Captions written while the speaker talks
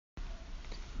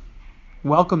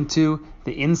Welcome to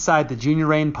the Inside the Junior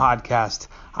Reign podcast.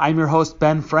 I'm your host,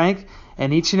 Ben Frank,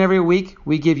 and each and every week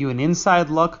we give you an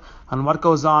inside look on what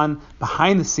goes on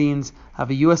behind the scenes of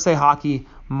a USA Hockey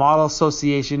Model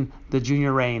Association, the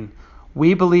Junior Reign.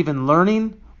 We believe in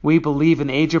learning, we believe in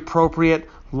age-appropriate,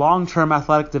 long-term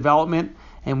athletic development,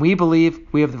 and we believe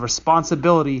we have the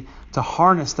responsibility to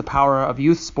harness the power of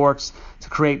youth sports to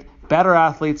create better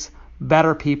athletes,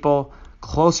 better people,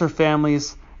 closer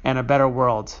families, and a better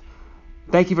world.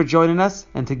 Thank you for joining us,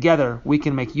 and together we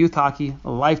can make youth hockey a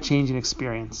life-changing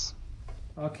experience.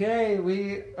 Okay,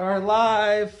 we are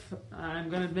live. I'm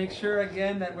going to make sure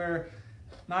again that we're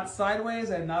not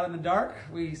sideways and not in the dark.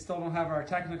 We still don't have our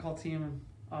technical team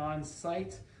on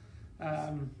site.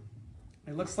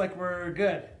 It looks like we're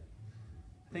good.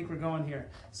 I think we're going here.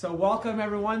 So welcome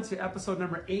everyone to episode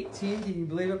number 18. Can you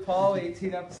believe it, Paul?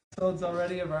 18 episodes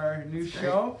already of our new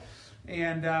show.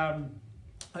 And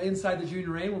Inside the Junior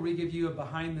Reign, where we give you a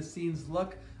behind-the-scenes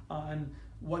look on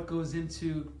what goes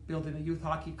into building a youth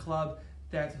hockey club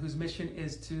whose mission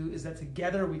is that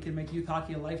together we can make youth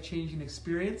hockey a life-changing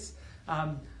experience.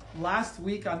 Last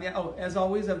week as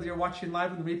always, if you're watching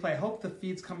live in the replay, I hope the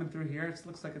feed's coming through here. It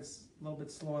looks like it's a little bit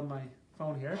slow on my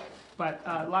phone here. But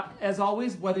as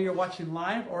always, whether you're watching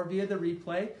live or via the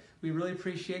replay, we really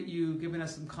appreciate you giving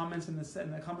us some comments in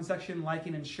the comment section,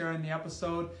 liking and sharing the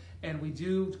episode. And we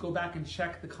do go back and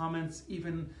check the comments.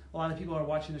 Even a lot of people are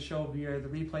watching the show via the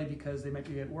replay because they might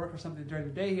be at work or something during the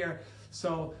day here.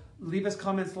 So leave us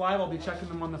comments live. I'll be checking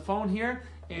them on the phone here.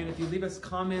 And if you leave us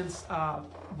comments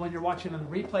when you're watching on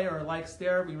the replay or likes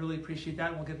there, we really appreciate that.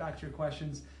 And we'll get back to your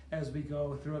questions as we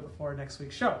go through it before next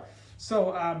week's show.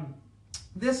 So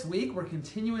this week we're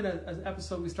continuing an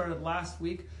episode we started last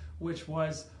week, which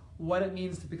was what it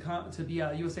means to be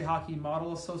a USA Hockey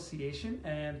Model Association.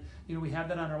 And we have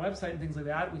that on our website and things like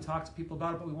that. We talked to people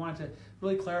about it, but we wanted to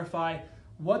really clarify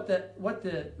what the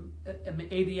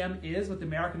ADM is, what the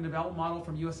American Development Model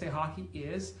from USA Hockey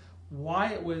is, why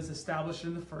it was established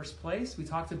in the first place. We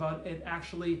talked about it.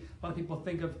 Actually, a lot of people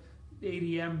think of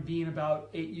ADM being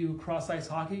about 8U cross-ice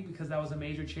hockey because that was a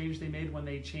major change they made when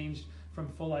they changed from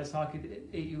full ice hockey to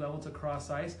 8U level to cross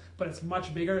ice. But it's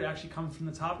much bigger. It actually comes from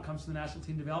the top. It comes from the National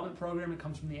Team Development Program. It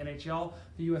comes from the NHL,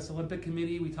 the U.S. Olympic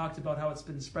Committee. We talked about how it's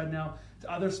been spread now to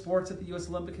other sports at the U.S.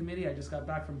 Olympic Committee. I just got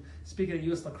back from speaking at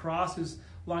U.S. Lacrosse, who's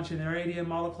launching their ADM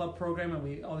Model Club program,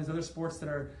 and all these other sports that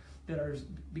are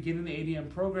beginning the ADM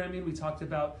programming. We talked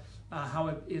about how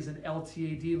it is an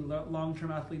LTAD,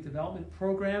 long-term athlete development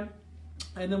program.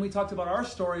 And then we talked about our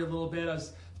story a little bit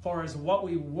as far as what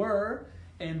we were,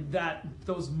 and that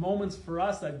those moments for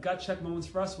us, that gut check moments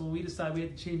for us when we decided we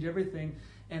had to change everything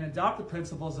and adopt the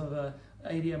principles of the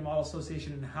ADM Model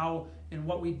Association and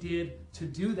what we did to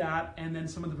do that, and then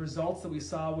some of the results that we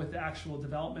saw with the actual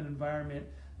development environment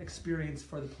experience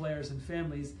for the players and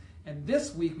families. And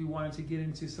this week we wanted to get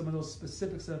into some of those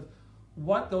specifics of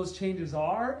what those changes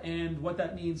are and what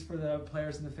that means for the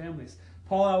players and the families.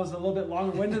 Paul, I was a little bit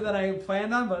longer-winded than I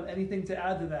planned on, but anything to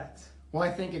add to that? Well, I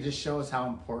think it just shows how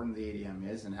important the ADM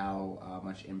is and how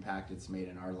much impact it's made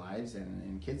in our lives and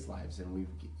in kids' lives. And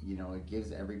it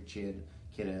gives every kid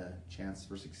a chance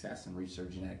for success and reach their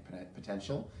genetic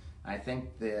potential. I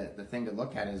think the thing to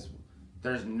look at is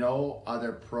there's no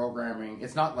other programming.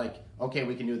 It's not like, okay,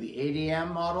 we can do the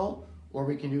ADM model or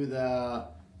we can do the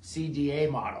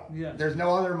CDA model. Yeah. There's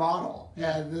no other model.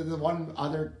 Yeah. The one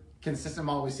other consistent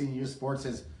model we see in youth sports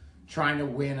is trying to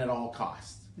win at all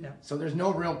costs. Yeah. So there's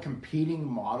no real competing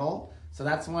model. So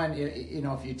that's when,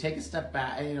 if you take a step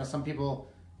back, some people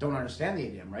don't understand the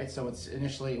ADM, right? So it's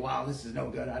initially, wow, this is no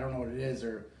good. I don't know what it is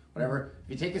or whatever.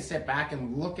 If you take a step back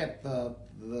and look at the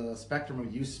spectrum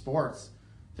of youth sports,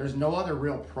 there's no other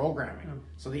real programming. Mm.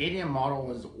 So the ADM model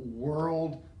was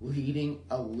world-leading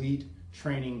elite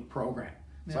training program.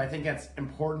 Yeah. So I think that's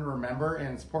important to remember,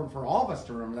 and it's important for all of us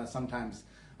to remember that sometimes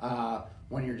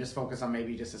when you're just focused on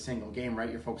maybe just a single game,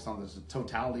 right? You're focused on the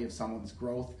totality of someone's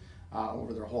growth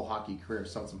over their whole hockey career.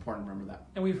 So it's important to remember that.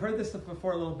 And we've heard this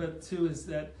before a little bit too, is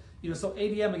that, so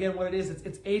ADM, again, what it is,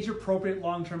 it's age-appropriate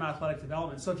long-term athletic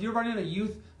development. So if you're running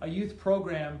a youth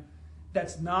program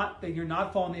that you're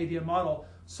not following the ADM model,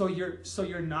 so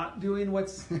you're not doing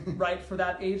what's right for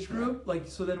that age group,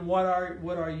 so then what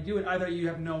are you doing? Either you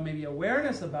have no maybe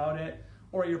awareness about it,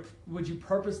 or would you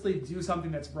purposely do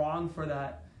something that's wrong for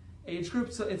that age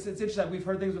group? So it's interesting. We've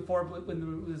heard things before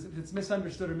if it's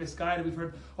misunderstood or misguided. We've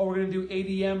heard, we're going to do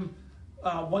ADM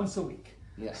once a week.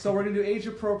 Yeah. So we're going to do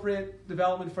age-appropriate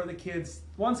development for the kids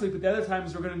once a week, but the other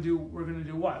times we're going to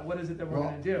do what? What is it that we're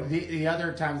going to do? The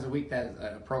other times a week that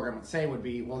a program would say would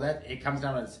be, that it comes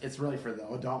down to it's really for the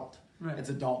adult. Right. It's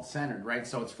adult-centered, right?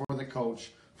 So it's for the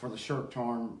coach, for the short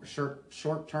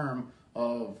term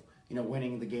of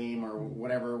winning the game or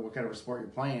whatever sport you're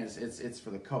playing. It's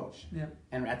for the coach. Yeah.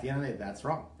 And at the end of the day, that's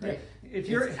wrong, right? Yeah. If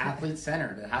you're athlete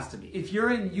centered, it has to be. If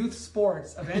you're in youth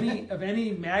sports of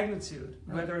any magnitude,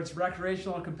 whether it's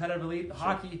recreational or competitive elite,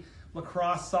 hockey,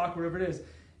 lacrosse, soccer, whatever it is,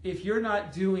 if you're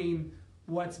not doing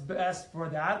what's best for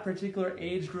that particular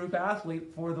age group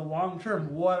athlete for the long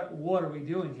term, what are we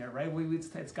doing here, right?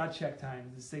 It's gut check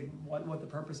time to see what the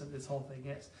purpose of this whole thing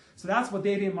is. So that's what the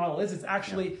ADM model is. It's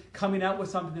actually coming out with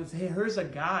something that's, hey, here's a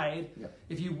guide.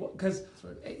 Because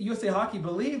USA Hockey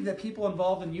believe that people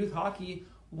involved in youth hockey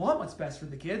want what's best for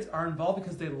the kids, are involved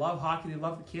because they love hockey, they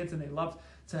love the kids, and they love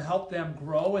to help them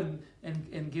grow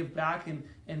and give back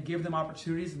and give them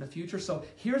opportunities in the future. So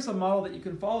here's a model that you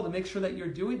can follow to make sure that you're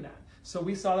doing that. So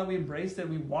we saw that, we embraced it,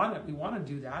 we want to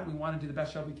do that, we want to do the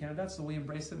best job we can at that, so we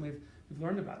embraced it and we've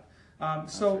learned about it.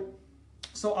 So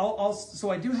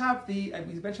I do have we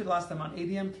mentioned last time on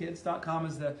admkids.com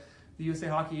is the USA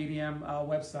Hockey ADM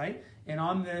website, and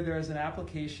on there is an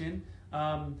application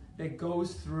that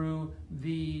goes through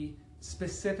the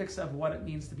specifics of what it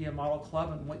means to be a model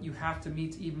club and what you have to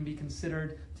meet to even be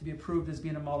considered to be approved as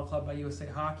being a model club by USA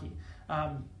Hockey.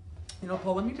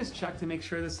 Paul, let me just check to make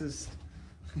sure this is...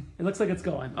 It looks like it's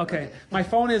going. Okay. My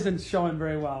phone isn't showing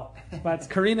very well, but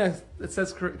Karina, it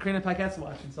says Karina Paquette's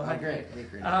watching. So hi. Great. Hey,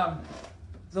 Karina.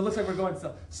 So it looks like we're going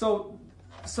still.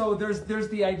 So there's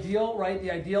the ideal, right?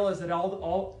 The ideal is that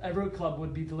every club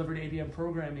would be delivered ADM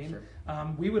programming.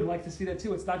 Sure. We would like to see that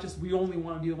too. It's not just we only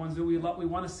want to be the ones who we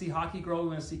want to see hockey grow. We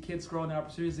want to see kids grow in the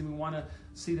opportunities, and we want to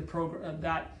see the program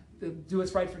that do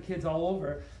what's right for kids all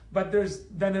over. But there's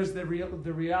the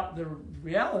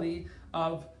reality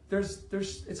of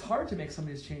it's hard to make some of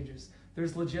these changes.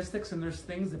 There's logistics and there's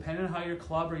things, depending on how your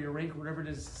club or your rink or whatever it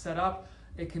is set up,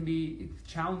 it can be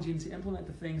challenging to implement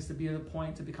the things to be at a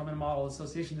point to become a model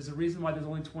association. There's a reason why there's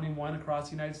only 21 across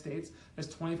the United States. There's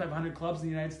 2,500 clubs in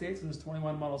the United States and there's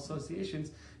 21 model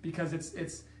associations, because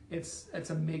it's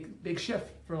a big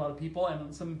shift for a lot of people,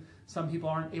 and some people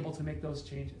aren't able to make those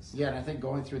changes. Yeah, and I think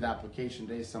going through the application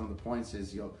today, some of the points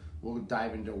is we'll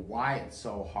dive into why it's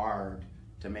so hard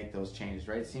to make those changes,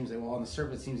 right? It seems like, well, on the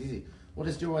surface it seems easy. We'll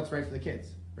just do what's right for the kids,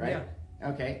 right? Yeah.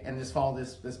 Okay, and just follow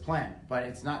this plan. But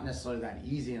it's not necessarily that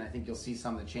easy, and I think you'll see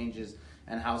some of the changes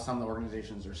and how some of the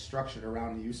organizations are structured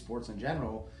around youth sports in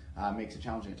general makes it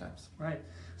challenging at times. Right.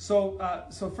 So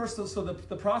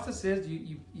the process is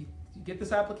you get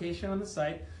this application on the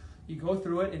site, you go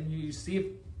through it, and you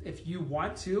see if you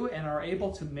want to and are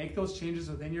able to make those changes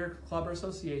within your club or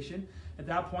association. At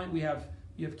that point, you have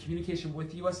communication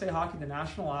with USA Hockey, the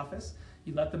national office.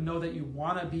 You let them know that you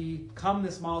want to become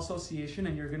this model association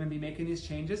and you're going to be making these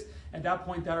changes. At that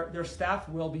point, their staff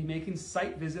will be making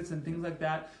site visits and things like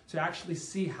that to actually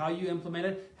see how you implement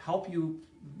it, help you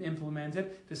implement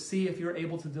it, to see if you're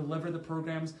able to deliver the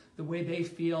programs the way they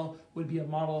feel would be a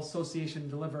model association,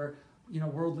 deliver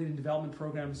world-leading development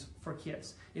programs for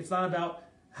kids. It's not about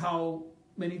how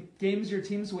many games your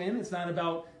teams win. It's not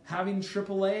about having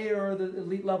AAA or the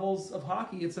elite levels of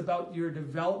hockey. It's about your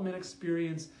development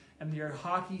experience and your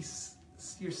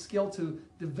skill to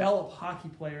develop hockey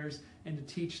players and to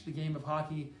teach the game of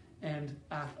hockey and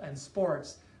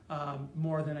sports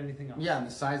more than anything else. Yeah, and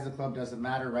the size of the club doesn't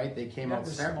matter, right? They came out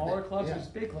several smaller clubs, there's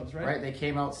big clubs, right? Right, they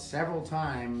came out several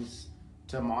times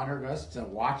to monitor us, to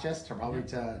watch us, to probably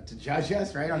to judge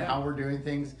us, right, on how we're doing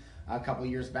things a couple of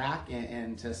years back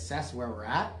and to assess where we're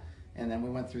at. And then we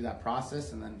went through that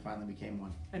process and then finally became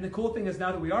one. And the cool thing is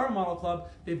now that we are a model club,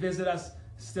 they visit us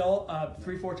still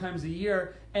 3-4 times a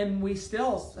year, and we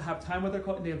still have time with their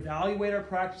coach. They evaluate our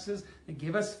practices, they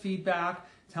give us feedback,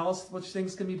 tell us which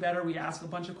things can be better. We ask a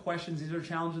bunch of questions. These are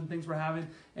challenging things we're having,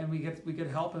 and we get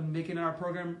help in making our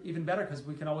program even better because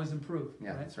we can always improve. Yeah,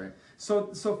 right? That's right.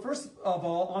 So first of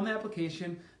all, on the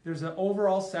application, there's an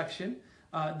overall section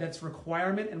that's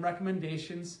requirement and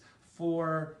recommendations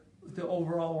for the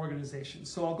overall organization.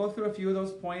 So I'll go through a few of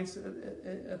those points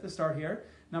at the start here.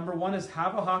 Number one is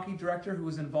have a hockey director who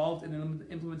is involved in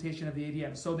the implementation of the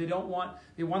ADM. So they want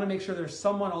to make sure there's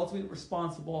someone ultimately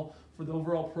responsible for the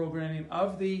overall programming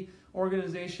of the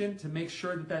organization to make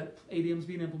sure that ADM is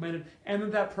being implemented,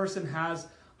 and that person has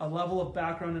a level of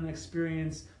background and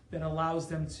experience that allows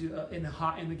them to, in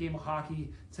the game of hockey,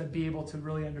 to be able to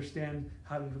really understand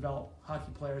how to develop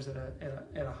hockey players at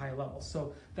a high level.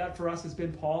 So that for us has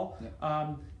been Paul.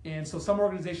 Yeah. And so some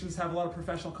organizations have a lot of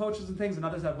professional coaches and things, and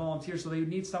others have volunteers. So they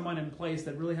need someone in place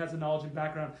that really has the knowledge and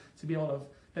background to be able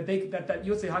that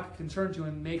USA Hockey can turn to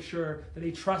and make sure that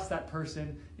they trust that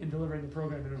person in delivering the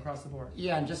program and across the board.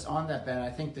 Yeah, and just on that, Ben, I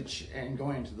think and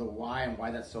going into the why and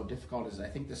why that's so difficult is I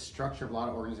think the structure of a lot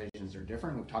of organizations are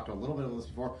different. We've talked a little bit about this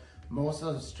before. Most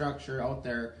of the structure out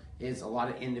there is a lot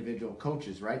of individual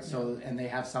coaches, right? So, and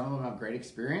some of them have great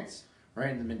experience, right?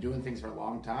 And they've been doing things for a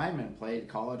long time and played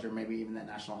college or maybe even that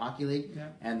National Hockey League. Yeah.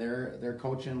 And they're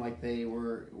coaching like they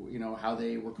were, how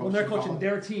they were coaching. Well, they're coaching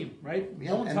their team, right? Yeah,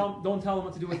 don't tell them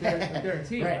what to do with their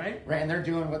team, right? Right. And they're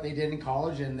doing what they did in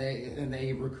college, and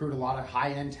they recruit a lot of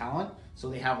high end talent, so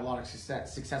they have a lot of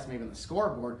success maybe on the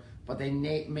scoreboard, but they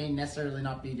may necessarily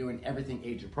not be doing everything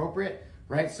age appropriate,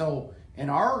 right? So in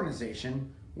our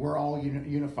organization, we're all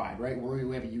unified, right?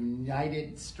 We have a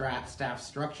united staff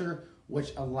structure,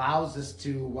 which allows us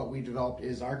to, what we developed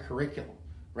is our curriculum,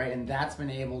 right? And that's been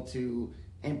able to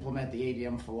implement the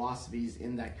ADM philosophies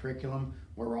in that curriculum.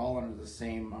 We're all under the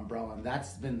same umbrella, and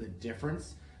that's been the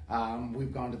difference.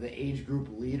 We've gone to the age group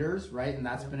leaders, right? And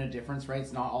that's been a difference, right?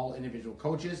 It's not all individual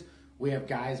coaches. We have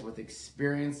guys with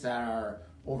experience that are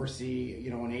oversee,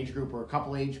 an age group or a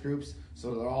couple age groups,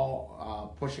 so they're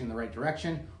all pushing in the right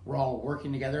direction. We're all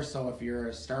working together. So if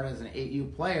you're start as an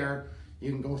 8U player,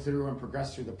 you can go through and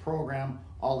progress through the program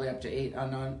all the way up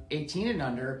to 18 and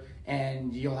under,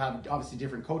 and you'll have obviously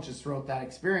different coaches throughout that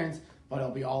experience, but it'll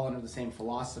be all under the same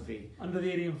philosophy. Under the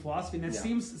ADM philosophy, and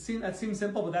that seems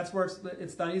simple, but that's where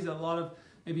it's done easy. A lot of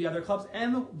maybe other clubs,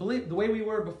 and the way we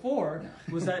were before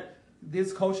was that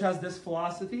this coach has this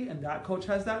philosophy and that coach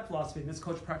has that philosophy, and this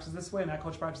coach practices this way and that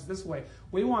coach practices this way.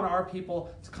 We want our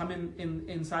people to come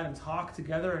inside and talk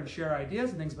together and share ideas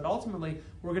and things, but ultimately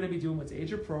we're going to be doing what's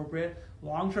age appropriate,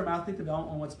 long-term athlete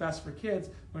development, and what's best for kids.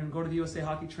 We're going to go to the USA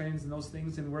Hockey trainings and those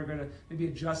things, and we're going to maybe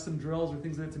adjust some drills or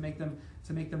things like that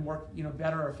to make them work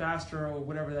better or faster or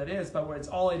whatever that is, but where it's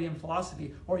all ADM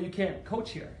philosophy, or you can't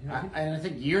coach here. And I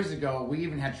think years ago we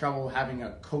even had trouble having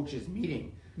a coaches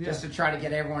meeting. Just to try to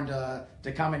get everyone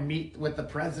to come and meet with the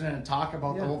president and talk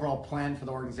about the overall plan for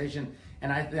the organization,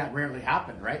 and that rarely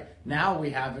happened. Right now we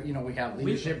have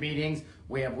leadership meetings,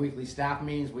 we have weekly staff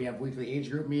meetings, we have weekly age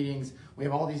group meetings, we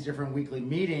have all these different weekly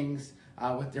meetings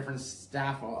with different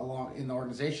staff along in the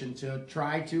organization to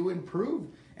try to improve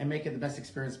and make it the best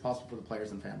experience possible for the players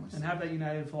and families. And have that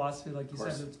united philosophy, like you said.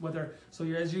 It's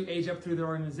as you age up through the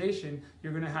organization,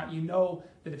 you're going to have,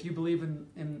 that if you believe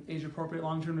in age-appropriate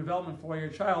long-term development for your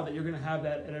child, that you're going to have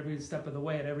that at every step of the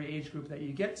way, at every age group that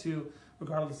you get to,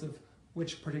 regardless of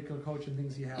which particular coach and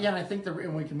things you have. Yeah, and I think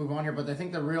and we can move on here, but I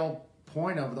think the real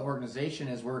point of the organization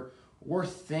is we're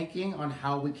thinking on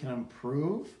how we can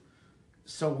improve,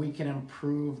 so we can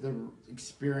improve the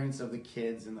experience of the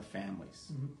kids and the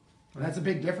families. Mm-hmm. And that's a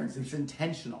big difference. It's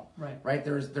intentional, right?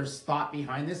 There's thought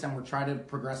behind this, and we're trying to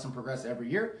progress every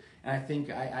year. And I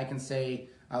think I can say,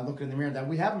 looking in the mirror, that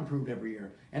we have improved every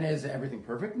year. And is everything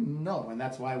perfect? No, and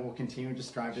that's why we'll continue to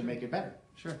strive to make it better.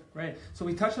 Sure, great. So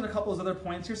we touched on a couple of other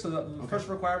points here. So the first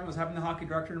requirement was having the hockey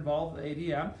director involved, the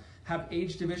ADM, have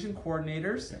age division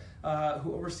coordinators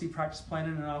who oversee practice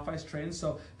planning and off-ice training.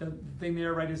 So the thing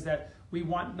there, right, is that we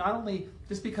want not only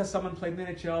just because someone played in the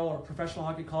NHL or professional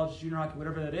hockey, college, junior hockey,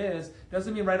 whatever that is,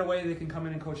 doesn't mean right away they can come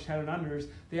in and coach 10 and unders.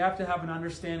 They have to have an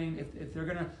understanding if they're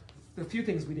going to. A few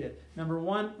things we did. Number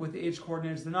one, with the age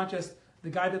coordinators, they're not just the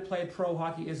guy that played pro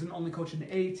hockey isn't only coaching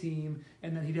the A team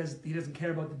and then he doesn't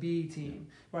care about the B team,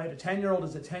 right? A 10-year-old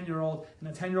is a 10-year-old, and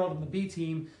a 10-year-old on the B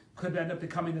team could end up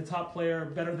becoming the top player,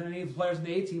 better than any of the players in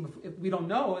the A team. If we don't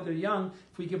know, they're young.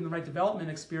 If we give them the right development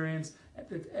experience,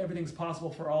 everything's possible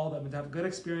for all of them, and to have good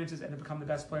experiences and to become the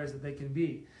best players that they can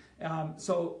be.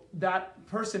 So that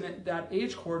person, that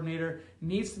age coordinator,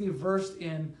 needs to be versed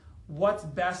in what's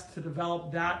best to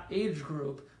develop that age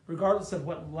group, regardless of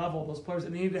what level those players.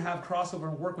 And they need to have crossover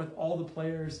and work with all the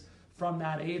players from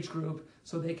that age group,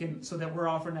 so that we're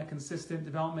offering that consistent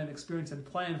development experience and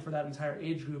plan for that entire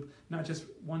age group, not just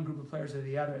one group of players or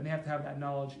the other. And they have to have that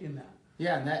knowledge in that.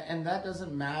 Yeah, and that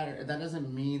doesn't matter. That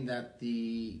doesn't mean that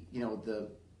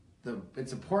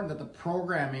it's important that the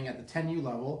programming at the 10U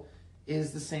level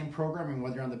is the same programming,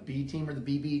 whether you're on the B team or the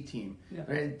BB team. Yeah.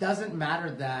 Right? It doesn't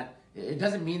matter that. It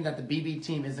doesn't mean that the BB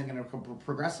team isn't going to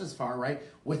progress as far, right?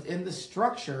 Within the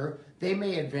structure, they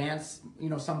may advance,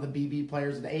 some of the BB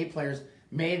players or the A players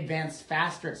may advance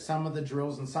faster at some of the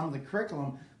drills and some of the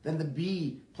curriculum than the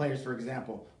B players, for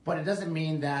example. But it doesn't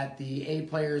mean that the A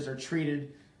players are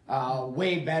treated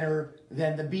way better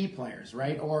than the B players,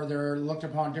 right? Or they're looked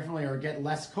upon differently, or get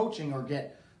less coaching, or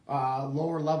get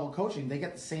lower level coaching. They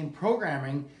get the same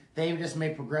programming. They just may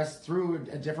progress through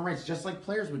at different rates, just like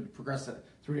players would progress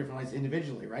through different rates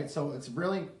individually, right? So it's a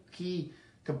really key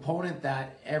component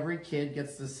that every kid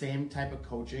gets the same type of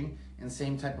coaching and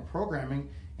same type of programming.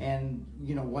 And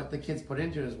what the kids put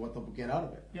into it is what they'll get out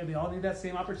of it. Yeah, they all need that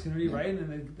same opportunity, right?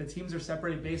 And the teams are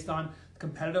separated based on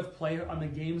competitive play on the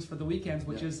games for the weekends,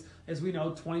 which is, as we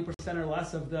know, 20% or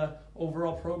less of the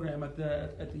overall program at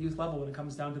the youth level when it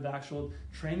comes down to the actual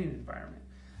training environment.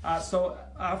 So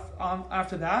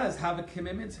after that is have a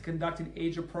commitment to conducting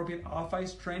age-appropriate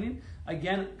off-ice training.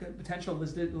 Again, potential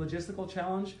logistical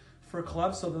challenge for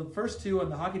clubs. So the first two,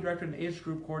 and the hockey director and the age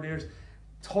group coordinators,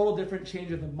 total different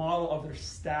change of the model of their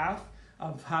staff,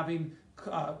 of having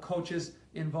coaches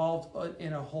involved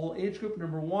in a whole age group,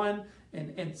 number one.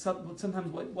 And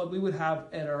sometimes what we would have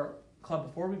at our club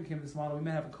before we became this model, we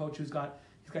might have a coach he's got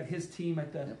his team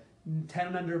at the 10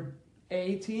 and under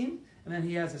A team, and then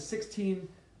he has a 16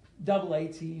 double A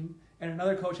team, and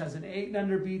another coach has an 8 and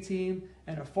under B team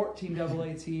and a 14 double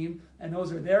A team, and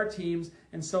those are their teams.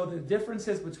 And so the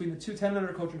differences between the two 10 and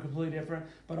under coaches are completely different,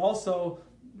 but also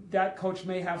that coach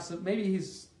may have some, maybe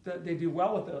they do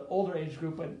well with the older age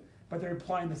group, but they're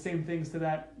applying the same things to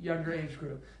that younger age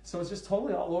group. So it's just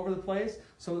totally all over the place.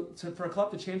 So for a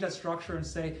club to change that structure and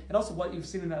say, and also what you've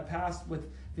seen in the past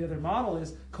with the other model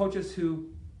is coaches who,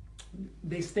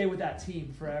 they stay with that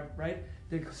team forever, right?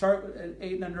 They start at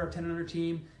 8 and under or 10 and under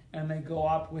team, and they go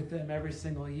up with them every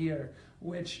single year,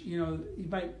 which you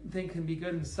might think can be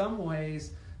good in some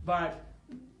ways, but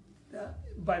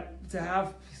to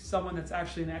have someone that's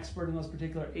actually an expert in those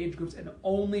particular age groups and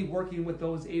only working with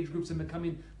those age groups and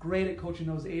becoming great at coaching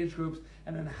those age groups,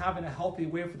 and then having a healthy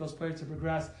way for those players to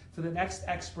progress to the next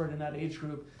expert in that age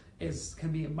group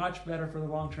can be much better for the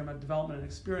long-term development and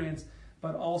experience,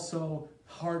 but also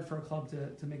hard for a club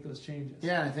to make those changes.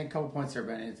 Yeah, and I think a couple points there,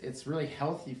 Ben. It's really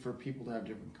healthy for people to have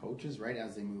different coaches, right,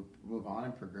 as they move on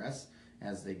and progress.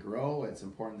 As they grow, it's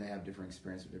important they have different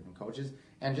experience with different coaches.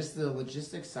 And just the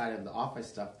logistics side of the off-ice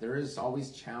stuff, there is always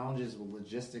challenges with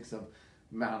logistics of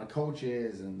amount of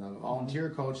coaches and the volunteer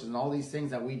coaches and all these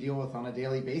things that we deal with on a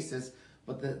daily basis.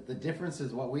 But the difference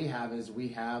is what we have is we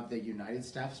have the United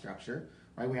staff structure,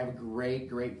 right? We have a great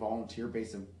volunteer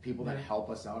base of people that help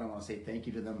us out. I want to say thank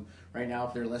you to them right now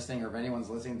if they're listening, or if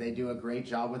anyone's listening. They do a great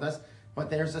job with us.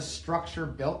 But there's a structure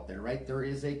built there, right? There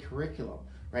is a curriculum.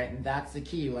 Right, and that's the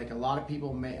key. Like a lot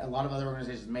of other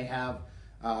organizations may have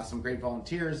some great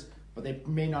volunteers, but they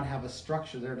may not have a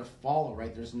structure there to follow.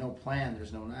 Right, there's no plan,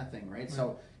 there's no nothing. Right,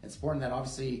 so it's important that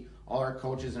obviously all our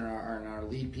coaches and our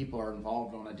lead people are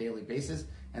involved on a daily basis,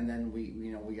 and then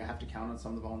we have to count on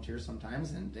some of the volunteers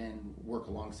sometimes and work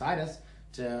alongside us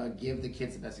to give the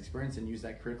kids the best experience and use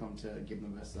that curriculum to give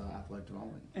them the best athletic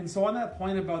development. And so on that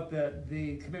point about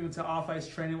the commitment to off-ice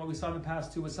training, what we saw in the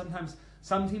past too was sometimes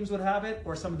some teams would have it,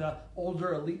 or some of the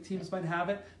older elite teams might have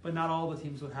it, but not all the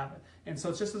teams would have it. And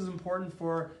so it's just as important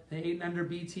for the 8 and under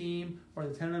B team, or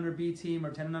the 10 and under B team,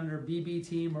 or 10 and under BB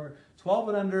team, or 12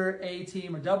 and under A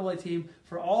team, or double A team,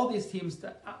 for all these teams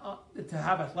to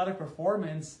have athletic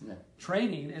performance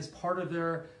training as part of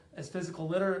their physical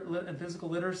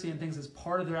literacy and things as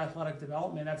part of their athletic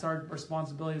development. That's our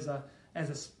responsibility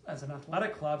as an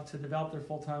athletic club to develop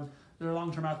their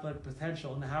long-term athletic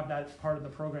potential, and to have that part of the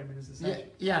programming is essential.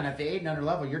 Yeah, and at the 8 and under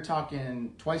level, you're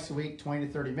talking twice a week, 20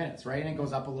 to 30 minutes, right? And it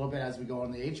goes up a little bit as we go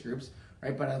on the age groups,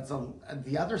 right? But it's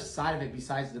the other side of it,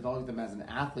 besides developing them as an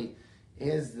athlete,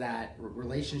 is that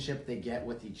relationship they get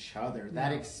with each other,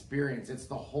 that experience. It's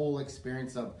the whole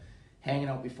experience of hanging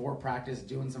out before practice,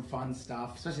 doing some fun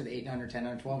stuff, especially the 8 and under, 10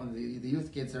 and under, 12, and the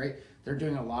youth kids, right? They're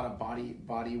doing a lot of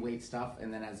body weight stuff,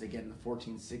 and then as they get in the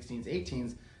 14s, 16s,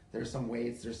 18s, there's some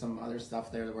weights, there's some other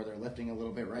stuff there where they're lifting a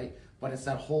little bit, right? But it's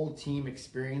that whole team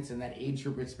experience and that age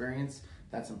group experience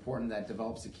that's important, that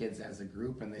develops the kids as a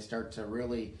group, and they start to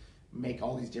really make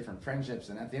all these different friendships.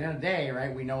 And at the end of the day,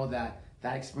 right, we know that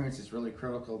experience is really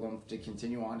critical to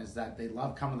continue on, is that they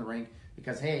love coming to the rink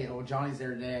because, hey, Johnny's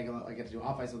there today, I get to do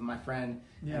off-ice with my friend,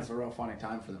 and it's a real fun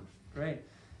time for them. Great.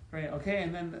 Okay,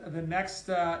 and then the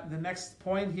next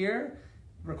point here,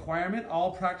 requirement: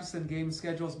 all practice and game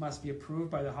schedules must be approved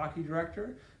by the hockey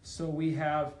director. So we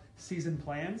have season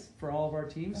plans for all of our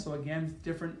teams. So again,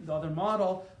 the other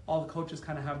model, all the coaches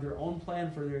kind of have their own plan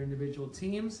for their individual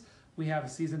teams. We have a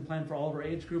season plan for all of our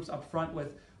age groups up front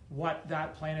with what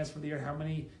that plan is for the year, how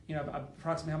many,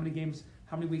 approximately how many games,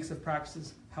 how many weeks of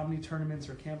practices, how many tournaments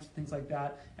or camps, things like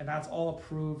that. And that's all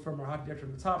approved from our hockey director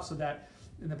at the top, so that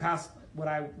in the past, like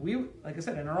I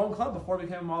said, in our own club before we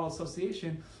became a model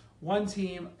association, one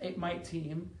team, Mite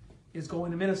team, is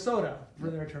going to Minnesota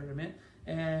for their tournament,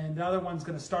 and the other one's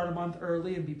going to start a month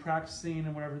early and be practicing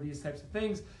and whatever, these types of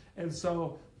things. And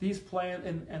so these plans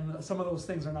and some of those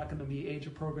things are not going to be age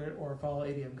appropriate or follow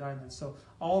ADM guidelines. So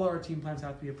all our team plans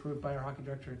have to be approved by our hockey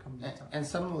director and come to the time. And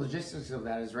some of the logistics of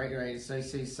that is right. So you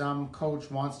see some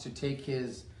coach wants to take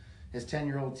his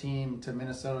 10-year-old team to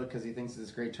Minnesota because he thinks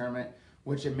it's a great tournament,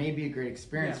 which it may be a great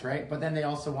experience, right? But then they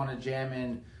also want to jam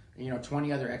in,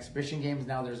 20 other exhibition games.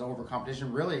 Now there's over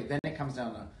competition. Really, then it comes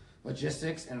down to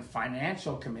logistics and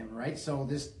financial commitment, right? So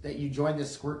that you join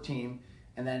this squirt team,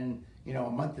 and then a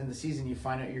month in the season you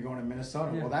find out you're going to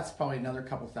Minnesota. Well, that's probably another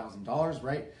couple $1,000s,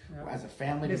 right? As a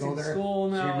family to go there. School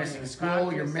now, so you're missing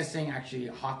school. You're missing actually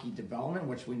hockey development,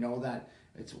 which we know that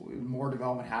it's more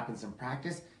development happens in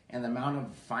practice. And the amount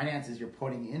of finances you're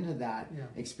putting into that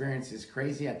experience is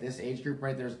crazy at this age group,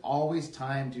 right? There's always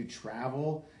time to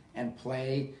travel and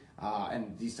play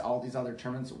and all these other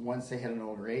tournaments once they hit an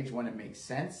older age when it makes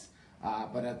sense.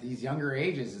 But at these younger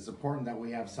ages, it's important that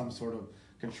we have some sort of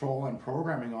control and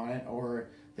programming on it, or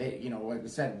they, like I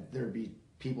said, there'd be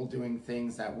people doing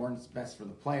things that weren't best for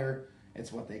the player.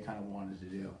 It's what they kind of wanted to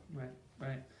do.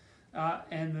 Right.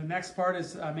 And the next part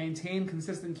is maintain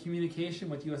consistent communication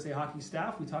with USA Hockey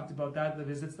staff. We talked about that, the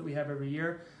visits that we have every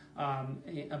year,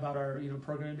 about our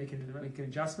program, making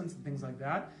adjustments and things like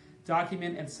that.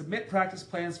 Document and submit practice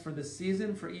plans for the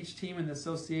season for each team in the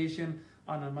association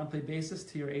on a monthly basis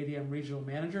to your ADM regional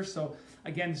manager. So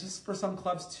again, just for some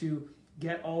clubs to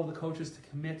get all of the coaches to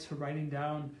commit to writing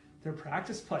down their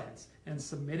practice plans and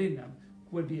submitting them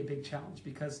would be a big challenge,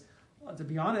 because to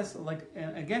be honest,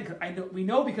 we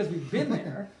know because we've been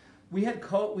there. We had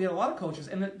a lot of coaches,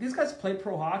 and these guys played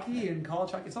pro hockey and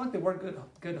college hockey. It's not like they weren't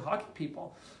good hockey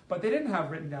people, but they didn't have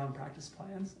written down practice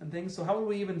plans and things. So how would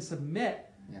we even submit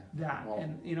that? Well,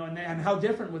 and how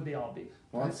different would they all be?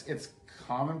 Well, it's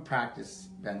common practice,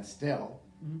 Ben, still,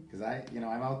 because I'm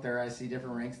out there. I see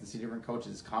different rinks and see different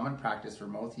coaches. It's common practice for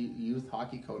most youth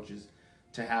hockey coaches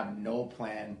to have no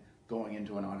plan going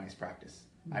into an on-ice practice.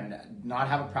 Not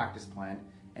have a practice plan,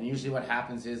 and usually what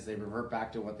happens is they revert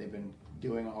back to what they've been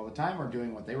doing all the time or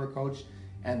doing what they were coached,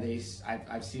 and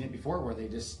I've seen it before where they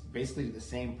just basically do the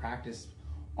same practice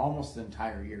almost the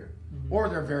entire year. Or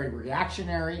they're very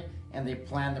reactionary and they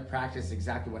plan the practice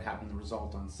exactly what happened in the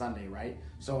result on Sunday, right?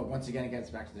 So once again, it gets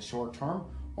back to the short term,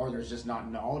 or there's just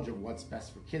not knowledge of what's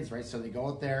best for kids, right? So they go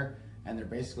out there and they're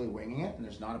basically winging it, and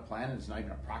there's not a plan, and there's not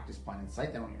even a practice plan in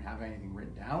sight. They don't even have anything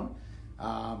written down.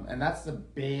 And that's the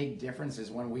big difference, is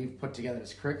when we've put together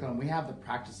this curriculum, we have the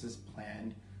practices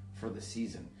planned for the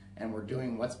season, and we're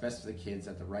doing what's best for the kids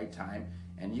at the right time.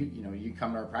 And you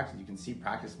come to our practice, you can see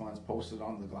practice plans posted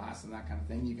on the glass and that kind of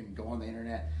thing. You can go on the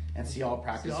internet and see all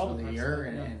practice for the year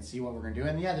and see what we're going to do.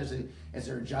 And is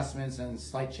there adjustments and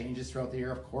slight changes throughout the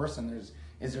year, of course, and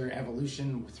is there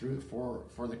evolution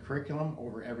for the curriculum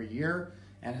over every year?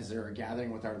 And is there a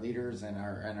gathering with our leaders and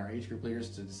our age group leaders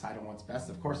to decide on what's best?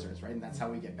 Of course there is, right? And that's how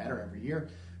we get better every year.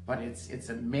 But it's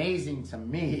amazing to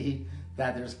me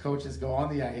that there's coaches go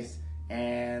on the ice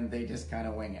and they just kind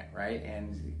of wing it, right?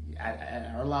 And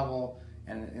at our level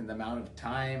and in the amount of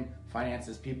time,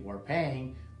 finances people are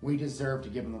paying, we deserve to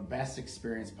give them the best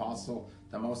experience possible,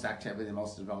 the most activity, the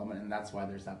most development, and that's why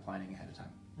there's that planning ahead of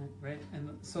time. Right,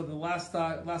 and so the last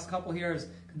couple here is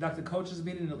conduct a coaches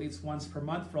meeting at least once per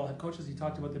month for all head coaches. You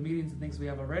talked about the meetings and things we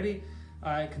have already.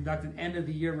 Conduct an end of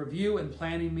the year review and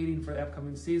planning meeting for the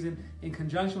upcoming season in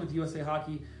conjunction with USA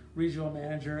Hockey regional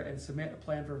manager, and submit a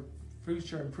plan for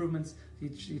future improvements.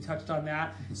 You touched on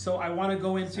that. So I want to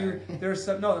go into, there's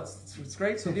some, no, it's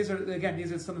great. So these are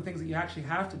some of the things that you actually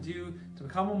have to do to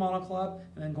become a model club,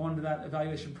 and then go into that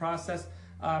evaluation process.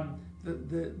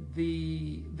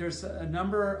 There's a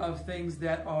number of things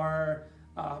that are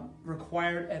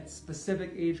required at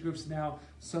specific age groups now.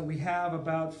 So we have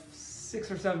about 6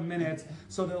 or 7 minutes.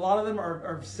 So a lot of them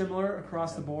are similar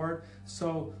across the board.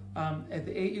 So at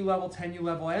the 8U level, 10U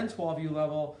level, and 12U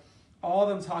level, all of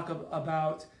them talk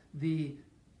about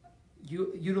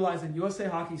utilizing USA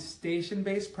Hockey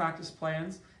station-based practice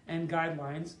plans and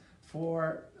guidelines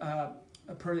for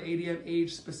per the ADM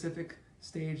age-specific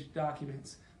stage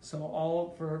documents. So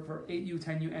all for 8U,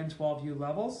 10U, and 12U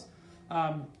levels.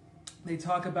 It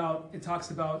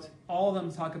talks about all of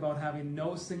them talk about having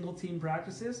no single team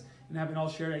practices and having all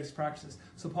shared ice practices.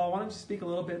 So Paul, why don't you speak a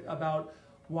little bit about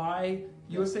why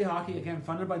USA Hockey, again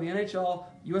funded by the NHL,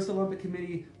 US Olympic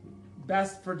Committee,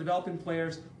 best for developing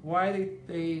players, why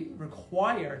they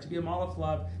require to be a model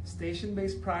club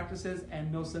station-based practices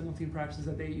and no single team practices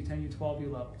at the 8U, 10U,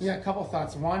 12U levels. Yeah, a couple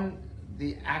thoughts. One,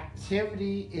 the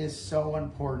activity is so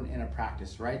important in a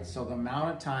practice, right? So the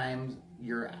amount of times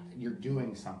you're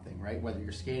doing something, right? Whether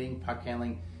you're skating, puck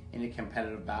handling, in a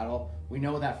competitive battle, we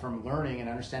know that from learning and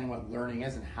understanding what learning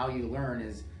is and how you learn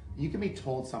is You can be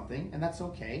told something, and that's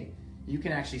okay. You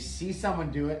can actually see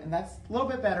someone do it, and that's a little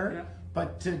bit better. Yeah.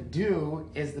 But to do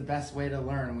is the best way to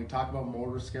learn. And we talk about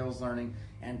motor skills learning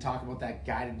and talk about that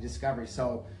guided discovery.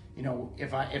 So, you know,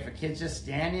 if a kid's just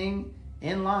standing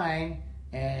in line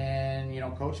and, you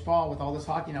know, Coach Paul with all this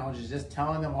hockey knowledge is just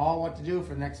telling them all what to do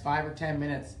for the next 5 or 10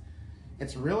 minutes,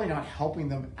 it's really not helping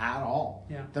them at all.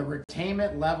 Yeah. The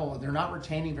retainment level, they're not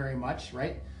retaining very much,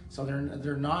 right? So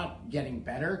they're not getting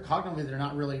better. Cognitively, they're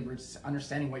not really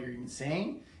understanding what you're even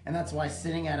saying. And that's why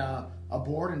sitting at a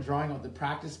board and drawing out the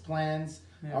practice plans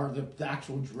or the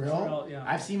actual drill.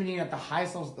 I've seen it at the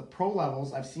highest levels, the pro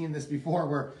levels. I've seen this before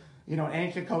where, you know,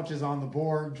 an NHL coach is on the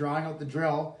board drawing out the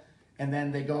drill, and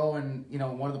then they go and, you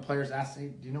know, one of the players asks, hey,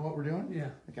 do you know what we're doing? Yeah.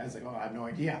 The guy's like, oh, I have no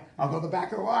idea. I'll go to the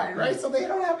back of the line, right? So they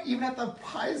don't have, even at the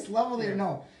highest level, they don't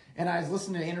know. And I was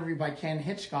listening to an interview by Ken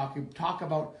Hitchcock who talked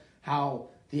about how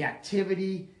the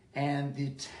activity and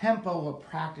the tempo of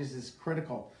practice is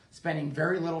critical. Spending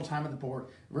very little time at the board,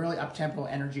 really up-tempo,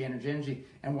 energy,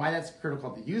 and why that's critical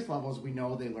at the youth levels, we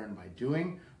know they learn by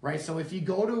doing, right? So if you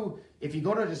go to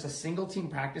just a single team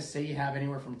practice, say you have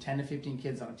anywhere from 10 to 15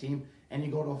 kids on a team, and you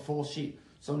go to a full sheet.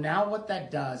 So now what that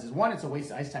does is, one, it's a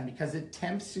waste of ice time because it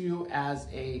tempts you as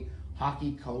a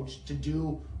hockey coach to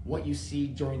do what you see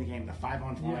during the game, the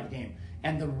 5-on-5 game.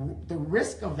 And the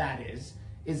risk of that is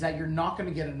that you're not going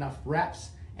to get enough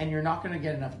reps, and you're not going to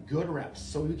get enough good reps.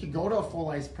 So you could go to a full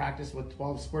ice practice with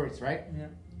 12 squirts, right? Yeah.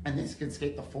 And this could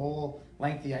skate the full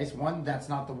length of the ice. One, that's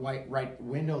not the right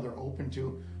window they're open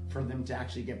to for them to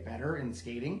actually get better in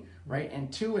skating, right?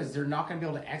 And two is they're not going to be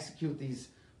able to execute these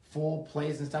full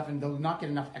plays and stuff, and they'll not get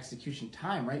enough execution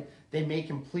time, right? They may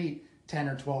complete 10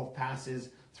 or 12 passes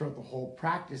throughout the whole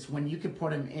practice when you could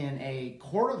put them in a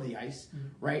quarter of the ice,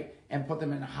 right? And put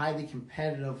them in a highly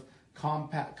competitive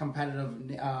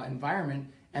environment,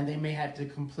 and they may have to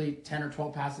complete 10 or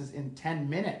 12 passes in 10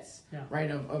 minutes, right,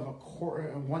 of a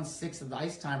quarter, 1/6 of the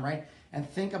ice time, right? And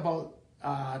think about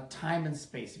time and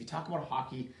space. If you talk about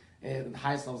hockey at the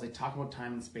highest levels, they talk about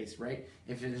time and space, right?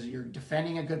 If you're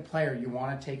defending a good player, you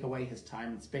want to take away his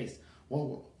time and space.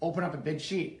 Well, open up a big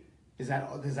sheet. Does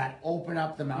that open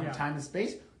up the amount of time and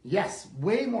space? Yes,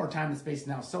 way more time and space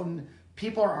now. So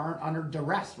people aren't under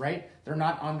duress, right? They're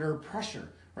not under pressure,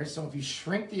 right? So if you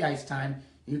shrink the ice time,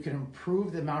 you can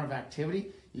improve the amount of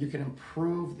activity, you can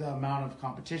improve the amount of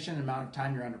competition, the amount of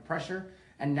time you're under pressure,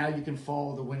 and now you can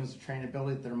follow the windows of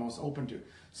trainability that they're most open to.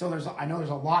 So I know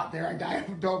there's a lot there I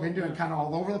dove into and kind of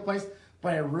all over the place,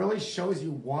 but it really shows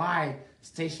you why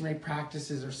stationary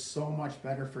practices are so much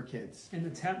better for kids. And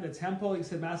the tempo, like you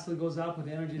said, massively goes up with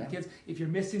the energy of the kids. If you're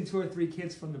missing 2 or 3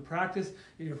 kids from the practice,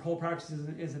 your whole practice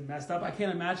isn't messed up. I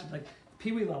can't imagine, like,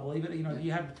 Pee-wee level, even, you know,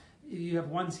 you have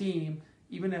one team,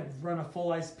 even to run a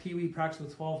full ice Pee-wee practice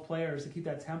with 12 players to keep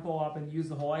that tempo up and use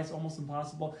the whole ice, almost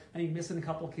impossible. And you're missing a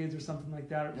couple of kids or something like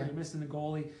that, or you're missing a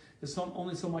goalie. There's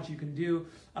only so much you can do.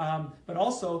 But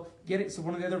also, so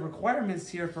one of the other requirements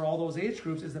here for all those age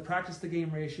groups is the practice to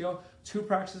game ratio, 2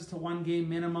 practices to 1 game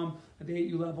minimum at the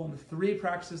 8U level, and 3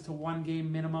 practices to 1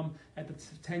 game minimum at the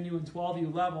 10U and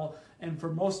 12U level. And for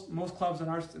most clubs, and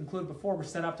ours included before, were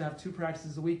set up to have 2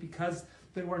 practices a week because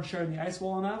they weren't sharing the ice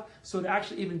well enough. So to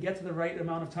actually even get to the right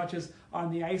amount of touches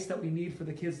on the ice that we need for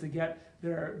the kids to get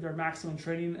their maximum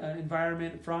training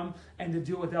environment from, and to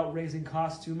do it without raising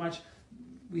costs too much,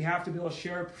 we have to be able to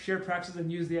share practices and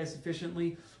use the ice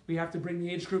efficiently. We have to bring the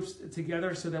age groups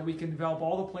together so that we can develop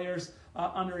all the players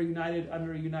under a united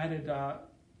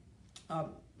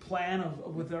plan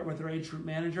with our age group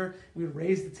manager. We would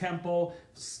raise the tempo,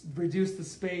 reduce the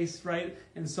space, right?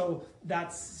 And so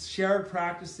that's shared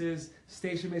practices,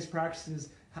 station-based practices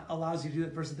allows you to do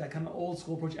that versus that kind of old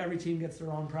school approach. Every team gets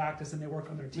their own practice and they work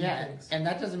on their team things. And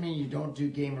that doesn't mean you don't do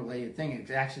game-related thing.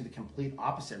 It's actually the complete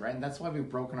opposite, right? And that's why we've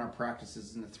broken our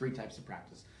practices into 3 types of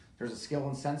practice. There's a skill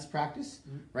and sense practice,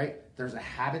 right? There's a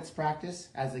habits practice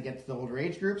as they get to the older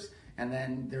age groups, and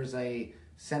then there's a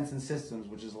sense and systems,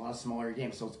 which is a lot of smaller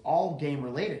games. So it's all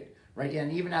game-related, right?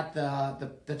 And even at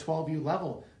the 12U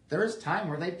level, there is time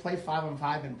where they play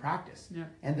 5-on-5 in practice,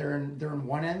 and they're in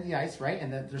one end of the ice, right?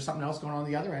 And then there's something else going on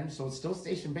the other end, so it's still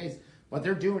station-based, but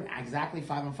they're doing exactly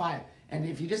 5-on-5. And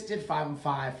if you just did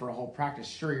 5-on-5 for a whole practice,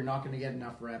 sure, you're not going to get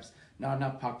enough reps, not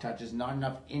enough puck touches, not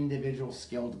enough individual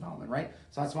skill development, right?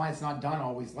 So that's why it's not done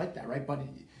always like that, right? But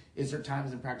is there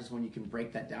times in practice when you can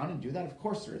break that down and do that? Of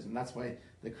course there is, and that's why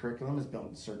the curriculum is built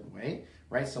in a certain way,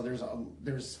 right? So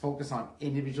there's focus on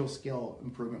individual skill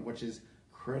improvement, which is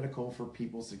critical for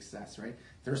people's success, right?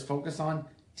 There's focus on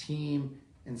team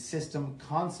and system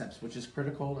concepts, which is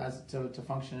critical as to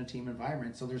function in a team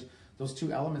environment. So there's those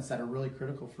two elements that are really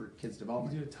critical for kids'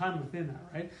 development. You do a ton within that,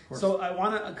 right? So I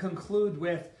want to conclude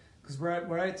with, because we're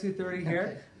at 2:30 here,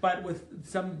 Okay. but with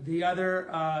some the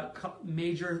other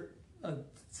major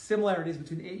similarities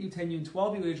between 8U, 10U, and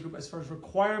 12U age group as far as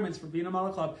requirements for being a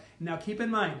model club. Now keep in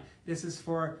mind, this is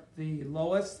for the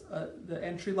lowest, the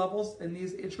entry levels in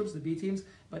these age groups, the B teams,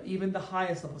 but even the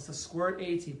highest levels, the Squirt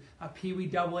A team, a Pee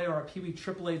Wee AA or a Pee Wee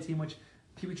AAA team, which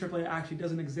Pee Wee AAA actually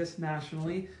doesn't exist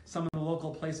nationally. Some of the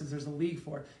local places there's a league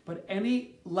for it. But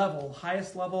any level,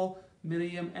 highest level,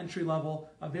 medium, entry level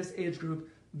of this age group,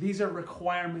 these are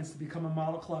requirements to become a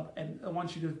model club. And I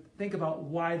want you to think about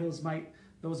why those might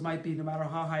be, no matter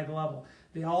how high the level.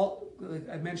 They all,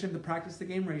 I mentioned the practice to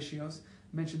game ratios,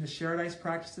 mentioned the shared ice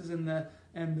practices and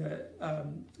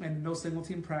no single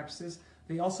team practices.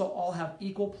 They also all have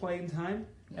equal playing time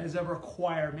as a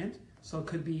requirement. So it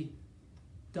could be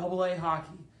AA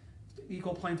hockey,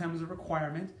 equal playing time is a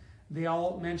requirement. They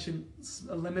all mention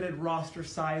limited roster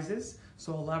sizes,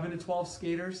 so 11 to 12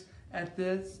 skaters at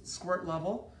the Squirt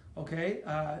level, okay,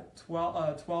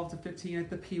 12 to 15 at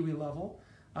the Pee Wee level.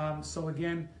 So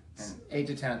again, and 8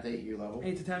 to 10 at the 8U level.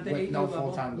 8 to 10 at the with 8U no level.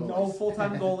 full-time goalies. No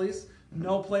full-time goalies.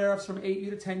 No player-ups from 8U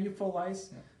to 10U full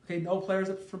ice. Yeah. Okay, no players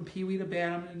up from Pee Wee to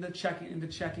Bantam into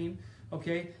checking.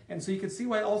 Okay, and so you can see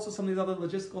why also some of these other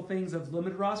logistical things of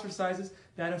limited roster sizes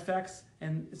that affects,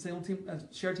 and single team,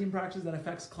 shared team practices that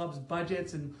affects clubs'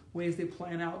 budgets and ways they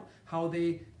plan out how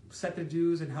they set their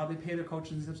dues and how they pay their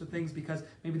coaches and these types of things, because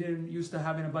maybe they didn't used to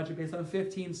having a budget based on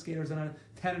 15 skaters on a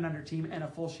 10 and under team and a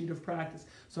full sheet of practice.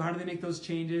 So how do they make those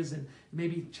changes, and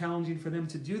maybe challenging for them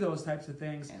to do those types of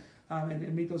things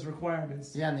and meet those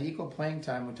requirements. Yeah, and the equal playing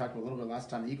time, we talked a little bit last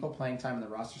time, the equal playing time and the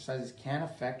roster sizes can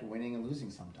affect winning and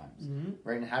losing sometimes,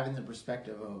 right? And having the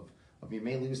perspective of you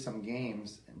may lose some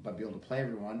games, but be able to play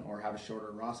everyone, or have a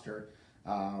shorter roster,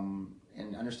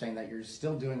 and understanding that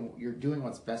you're doing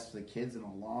what's best for the kids in the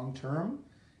long term,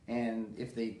 and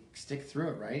if they stick through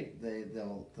it, right,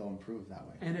 they'll improve that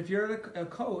way. And if you're a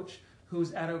coach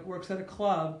who's works at a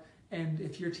club, and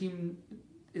if your team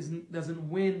doesn't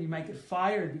win, you might get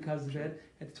fired because of it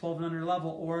at the 12 and under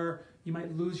level, or you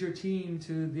might lose your team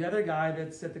to the other guy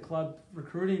that's at the club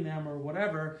recruiting them or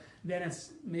whatever, then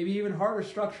it's maybe even harder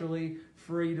structurally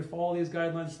for you to follow these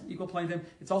guidelines, equal playing time.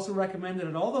 It's also recommended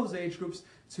at all those age groups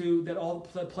that all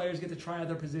the players get to try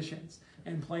other positions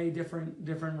and play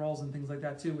different roles and things like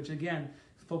that too, which again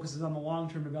focuses on the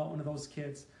long-term development of those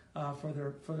kids for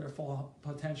their full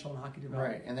potential in hockey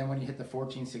development. Right, and then when you hit the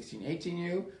 14, 16,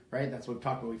 18U, right, that's what we've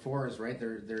talked about before, is right,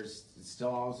 there's still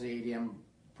always the ADM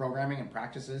programming and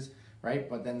practices, right,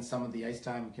 but then some of the ice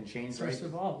time can change, right? Starts to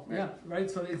evolve, right. yeah, right.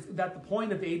 So the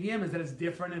point of the ADM is that it's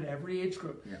different at every age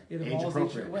group. Yeah. It Age evolves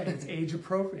appropriate. each way. It's age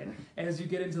appropriate. As you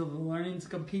get into the learning to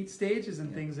compete stages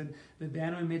and things, and the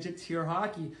Bantam and midget tier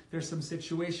hockey, there's some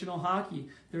situational hockey.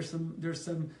 There's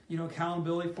some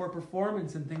accountability for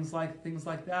performance and things like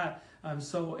that.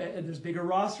 So there's bigger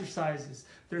roster sizes.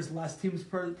 There's less teams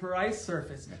per ice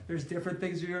surface. Yeah. There's different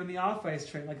things you're in the off ice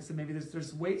training. Like I said, maybe there's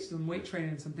some weight training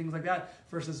and some things like that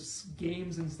versus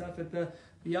games and stuff at the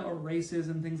or races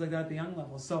and things like that at the young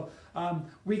level. So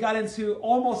we got into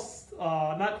almost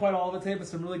not quite all of it today, but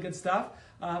some really good stuff.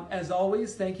 As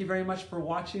always, thank you very much for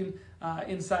watching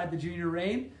Inside the Junior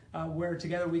Reign, where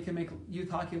together we can make youth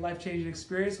hockey a life-changing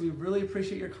experience. We really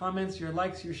appreciate your comments, your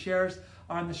likes, your shares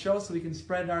on the show, so we can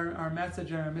spread our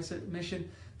message and our mission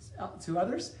to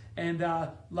others. And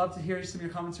love to hear some of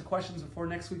your comments or questions before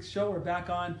next week's show. We're back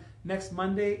on next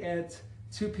Monday at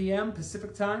 2 p.m.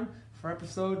 Pacific time for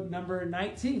episode number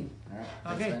 19. All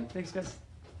right. Okay, thanks guys.